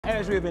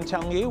As we've been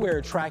telling you, we're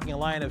tracking a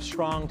line of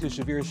strong to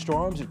severe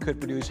storms that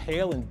could produce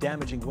hail and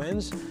damaging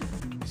winds.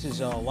 This is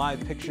a live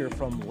picture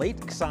from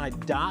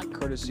Lakeside Dock,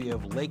 courtesy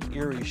of Lake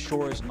Erie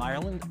Shores and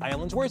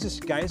Islands. Where is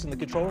this, guys, in the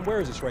control room? Where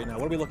is this right now?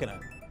 What are we looking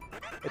at?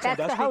 It's That's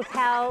the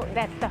hotel.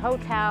 That's the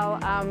hotel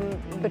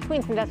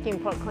between Sandusky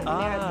and Port Clinton.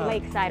 There at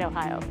Lakeside,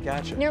 Ohio.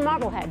 Gotcha. Near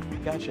Marblehead.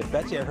 Gotcha.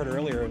 Betsy, I heard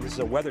earlier, this is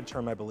a weather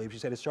term, I believe. She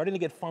said it's starting to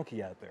get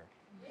funky out there.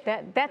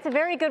 That's a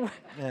very good,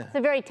 it's a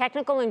very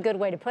technical and good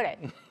way to put it.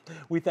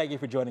 We thank you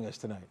for joining us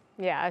tonight.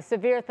 Yeah, a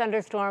severe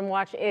thunderstorm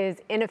watch is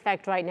in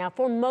effect right now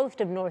for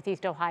most of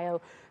Northeast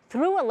Ohio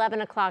through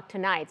 11 o'clock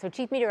tonight. So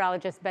Chief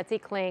Meteorologist Betsy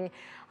Kling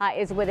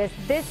is with us.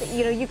 This,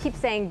 you keep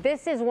saying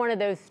this is one of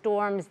those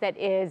storms that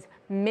is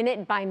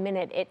minute by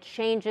minute. It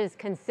changes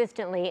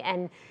consistently,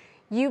 and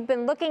you've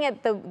been looking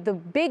at the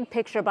big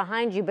picture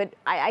behind you, but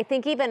I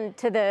think even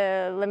to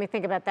the, let me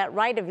think about that,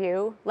 right of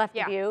you, left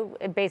of you,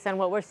 based on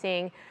what we're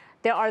seeing,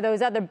 there are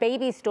those other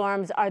baby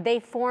storms. Are they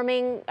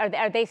forming?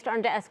 Are they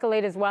starting to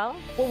escalate as well?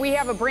 Well, we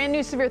have a brand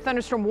new severe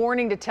thunderstorm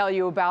warning to tell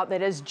you about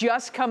that has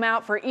just come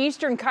out for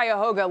eastern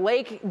Cuyahoga,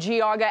 Lake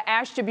Geauga,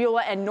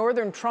 Ashtabula, and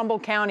northern Trumbull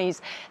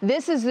counties.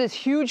 This is this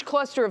huge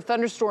cluster of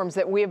thunderstorms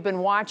that we have been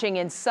watching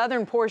in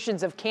southern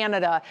portions of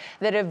Canada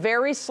that have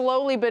very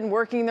slowly been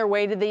working their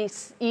way to the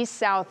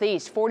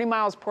east-southeast, 40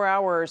 miles per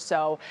hour or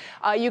so.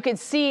 You can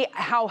see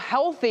how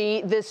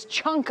healthy this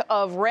chunk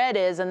of red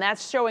is, and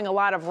that's showing a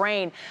lot of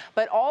rain.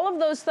 But all of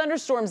those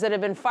thunderstorms that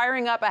have been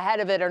firing up ahead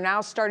of it are now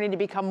starting to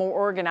become more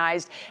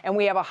organized, and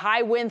we have a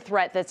high wind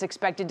threat that's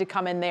expected to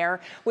come in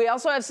there. We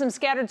also have some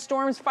scattered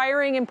storms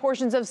firing in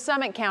portions of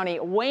Summit County,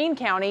 Wayne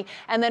County,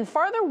 and then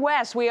farther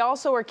west, we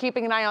also are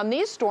keeping an eye on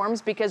these storms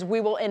because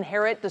we will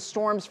inherit the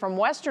storms from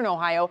western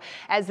Ohio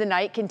as the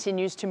night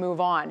continues to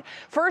move on.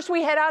 First,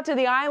 we head out to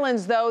the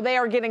islands, though. They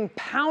are getting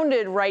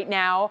pounded right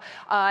now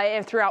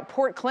throughout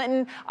Port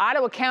Clinton.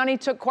 Ottawa County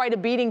took quite a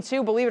beating,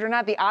 too. Believe it or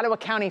not, the Ottawa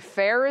County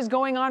Fair is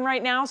going on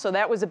right now, so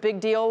that was a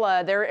big deal.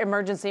 Their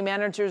emergency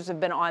managers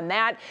have been on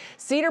that.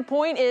 Cedar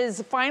Point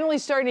is finally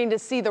starting to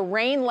see the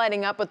rain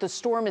letting up, but the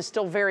storm is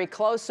still very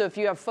close. So if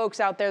you have folks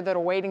out there that are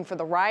waiting for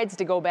the rides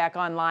to go back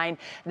online,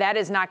 that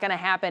is not going to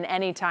happen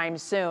anytime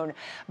soon.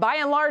 By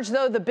and large,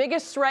 though, the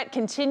biggest threat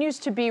continues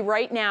to be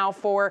right now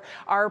for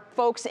our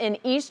folks in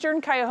eastern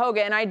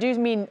Cuyahoga, and I do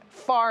mean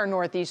far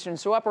northeastern,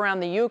 so up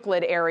around the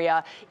Euclid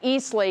area.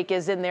 East Lake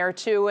is in there,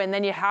 too, and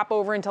then you hop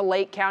over into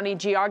Lake County,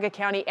 Geauga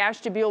County,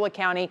 Ashtabula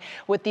County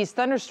with these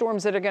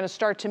thunderstorms that are going to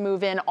start to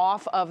move in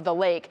off of the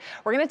lake.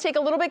 We're going to take a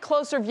little bit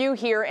closer view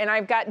here, and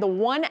I've got the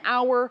 1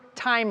 hour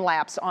time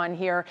lapse on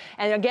here.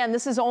 And again,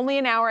 this is only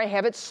an hour. I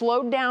have it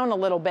slowed down a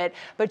little bit,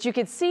 but you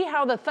can see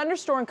how the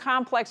thunderstorm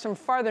complex from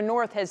farther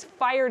north has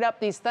fired up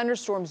these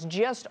thunderstorms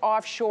just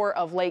offshore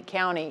of Lake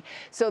County.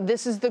 So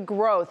this is the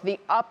growth, the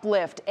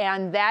uplift,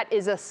 and that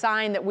is a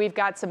sign that we've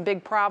got some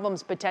big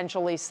problems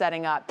potentially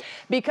setting up.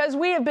 Because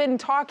we have been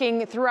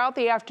talking throughout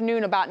the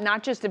afternoon about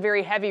not just a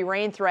very heavy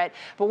rain threat,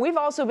 but we've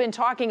also been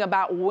talking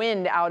about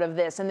wind out of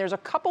this, and there's a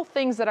couple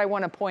things that I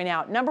want to point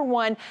out. Number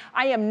one,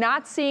 I am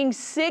not seeing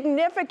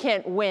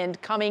significant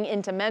wind coming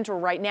into Mentor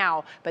right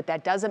now, but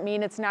that doesn't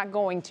mean it's not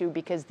going to,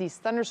 because these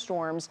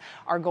thunderstorms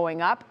are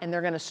going up and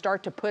they're going to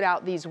start to put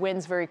out these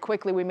winds very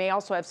quickly. We may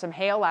also have some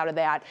hail out of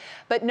that.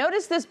 But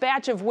notice this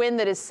batch of wind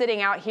that is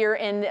sitting out here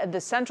in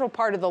the central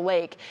part of the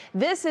lake.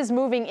 This is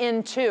moving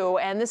in too,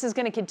 and this is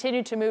going to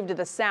continue to move to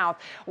the south.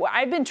 Well,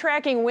 I've been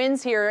tracking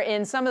winds here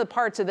in some of the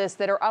parts of this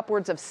that are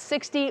upwards of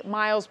 60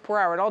 miles per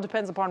hour. It all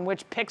depends upon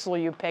which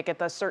pixel you pick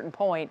at a certain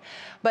point.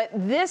 But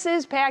this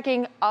is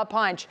packing a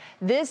punch.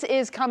 This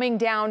is coming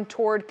down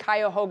toward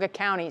Cuyahoga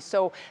County.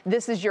 So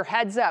this is your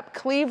heads up.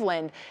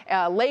 Cleveland,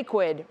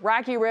 Lakewood,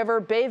 Rocky River,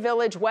 Bay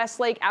Village,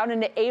 Westlake, out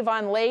into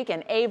Avon Lake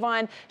and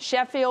Avon,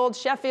 Sheffield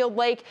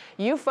Lake.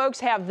 You folks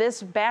have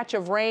this batch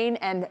of rain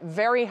and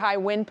very high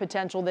wind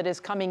potential that is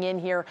coming in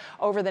here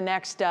over the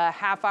next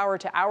half hour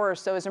to hour or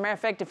so. As a matter of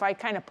fact, if I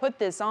kind of put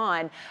this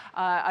on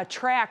a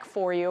track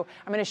for you,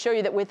 I'm going to show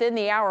you that within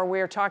the hour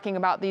we're talking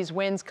about these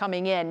winds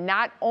coming in,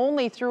 not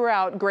only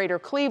throughout greater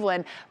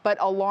Cleveland, but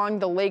along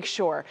the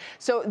lakeshore.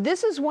 So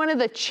this is one of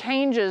the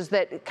changes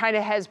that kind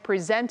of has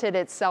presented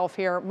itself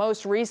here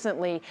most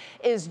recently,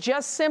 is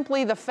just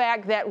simply the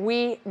fact that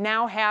we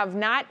now have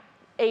not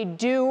a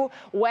due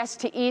west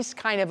to east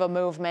kind of a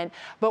movement,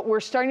 but we're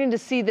starting to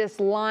see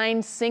this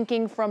line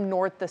sinking from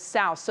north to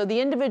south. So the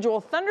individual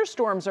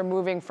thunderstorms are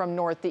moving from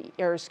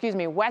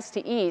west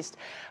to east,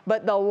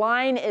 but the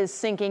line is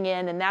sinking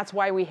in, and that's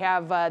why we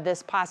have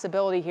this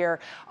possibility here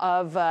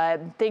of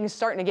things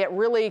starting to get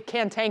really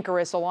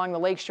cantankerous along the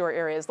lakeshore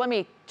areas. Let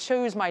me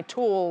choose my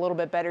tool a little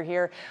bit better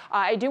here.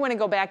 I do want to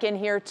go back in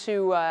here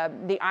to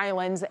the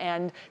islands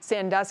and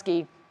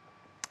Sandusky.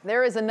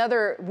 There is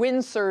another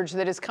wind surge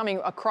that is coming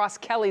across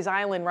Kelly's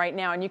Island right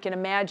now, and you can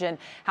imagine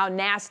how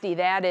nasty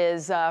that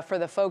is for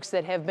the folks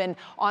that have been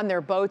on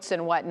their boats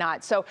and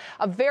whatnot. So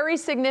a very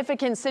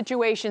significant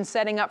situation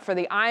setting up for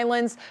the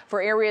islands,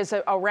 for areas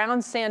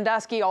around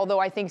Sandusky, although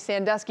I think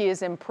Sandusky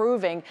is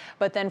improving.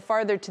 But then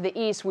farther to the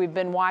east, we've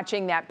been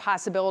watching that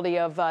possibility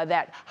of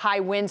that high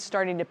wind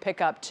starting to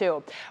pick up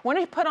too. I want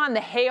to put on the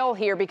hail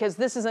here because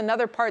this is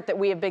another part that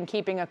we have been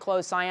keeping a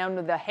close eye on,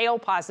 with the hail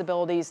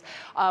possibilities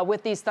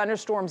with these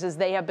thunderstorms as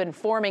they have been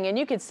forming. And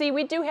you can see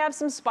we do have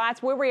some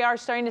spots where we are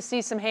starting to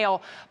see some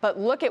hail, but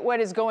look at what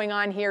is going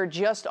on here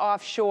just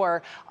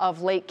offshore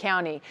of Lake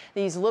County.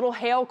 These little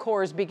hail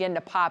cores begin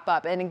to pop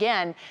up. And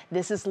again,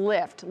 this is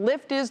lift.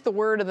 Lift is the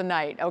word of the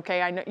night,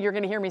 okay? I know you're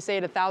going to hear me say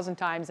it 1,000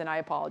 times, and I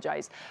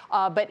apologize.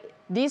 But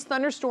these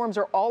thunderstorms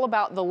are all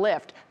about the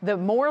lift. The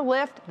more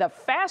lift, the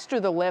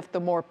faster the lift, the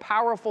more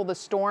powerful the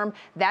storm.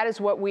 That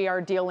is what we are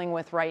dealing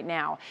with right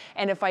now.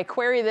 And if I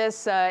query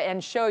this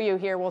and show you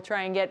here, we'll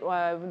try and get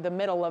the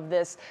middle of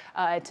this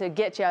to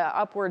get you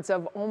upwards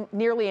of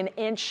nearly an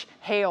inch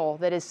hail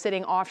that is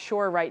sitting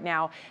offshore right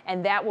now,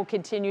 and that will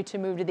continue to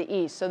move to the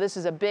east. So this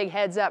is a big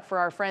heads up for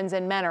our friends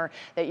in Menor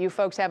that you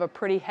folks have a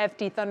pretty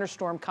hefty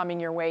thunderstorm coming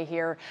your way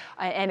here.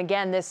 And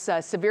again, this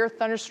severe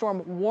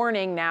thunderstorm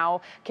warning now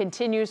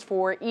continues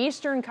for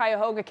eastern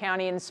Cuyahoga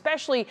County, and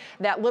especially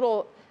that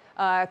little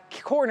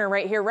corner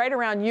right here, right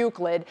around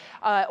Euclid,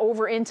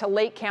 over into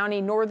Lake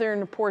County,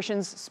 northern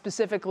portions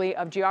specifically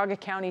of Geauga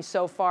County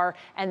so far,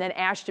 and then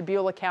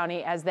Ashtabula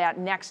County as that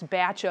next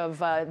batch of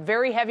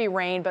very heavy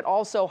rain, but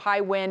also high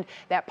wind,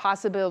 that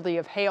possibility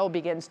of hail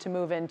begins to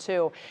move in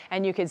too.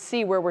 And you can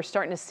see where we're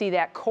starting to see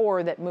that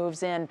core that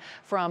moves in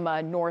from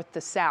north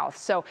to south.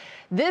 So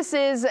this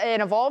is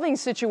an evolving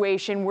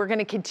situation. We're going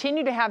to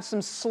continue to have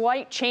some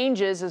slight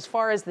changes as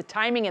far as the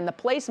timing and the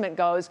placement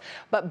goes,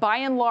 but by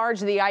and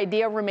large, the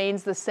idea remains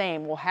the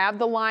same. We'll have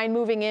the line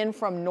moving in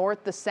from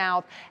north to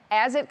south.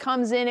 As it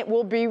comes in, it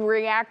will be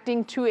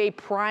reacting to a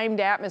primed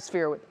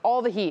atmosphere with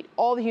all the heat,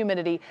 all the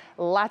humidity,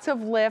 lots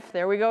of lift.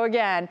 There we go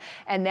again.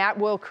 And that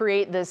will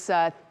create this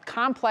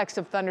complex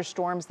of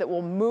thunderstorms that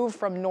will move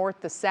from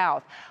north to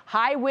south.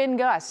 High wind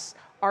gusts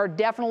are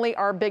definitely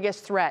our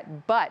biggest threat,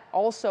 but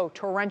also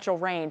torrential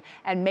rain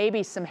and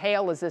maybe some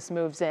hail as this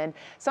moves in.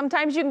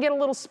 Sometimes you can get a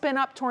little spin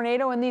up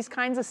tornado in these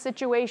kinds of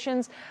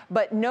situations,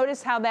 but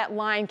notice how that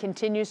line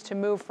continues to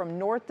move from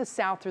north to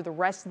south through the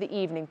rest of the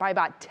evening. By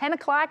about 10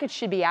 o'clock, it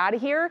should be out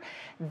of here.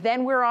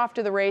 Then we're off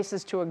to the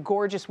races to a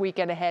gorgeous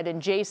weekend ahead,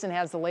 and Jason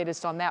has the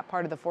latest on that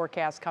part of the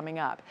forecast coming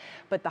up.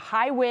 But the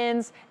high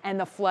winds and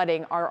the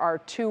flooding are our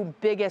two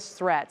biggest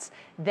threats.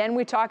 Then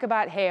we talk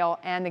about hail,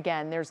 and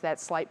again, there's that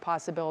slight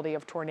possibility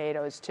of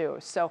tornadoes too.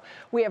 So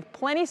we have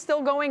plenty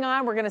still going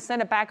on. We're going to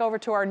send it back over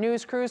to our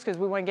news crews because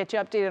we want to get you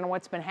updated on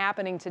what's been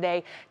happening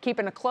today.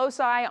 Keeping a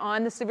close eye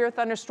on the severe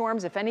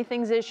thunderstorms. If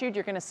anything's issued,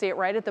 you're going to see it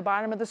right at the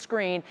bottom of the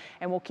screen,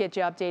 and we'll get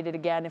you updated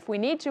again. If we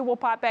need to, we'll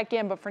pop back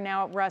in. But for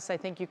now, Russ, I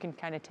think you can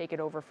kind of take it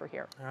over for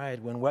here. All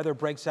right. When weather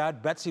breaks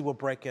out, Betsy will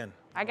break in.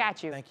 I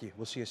got you. Thank you.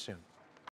 We'll see you soon.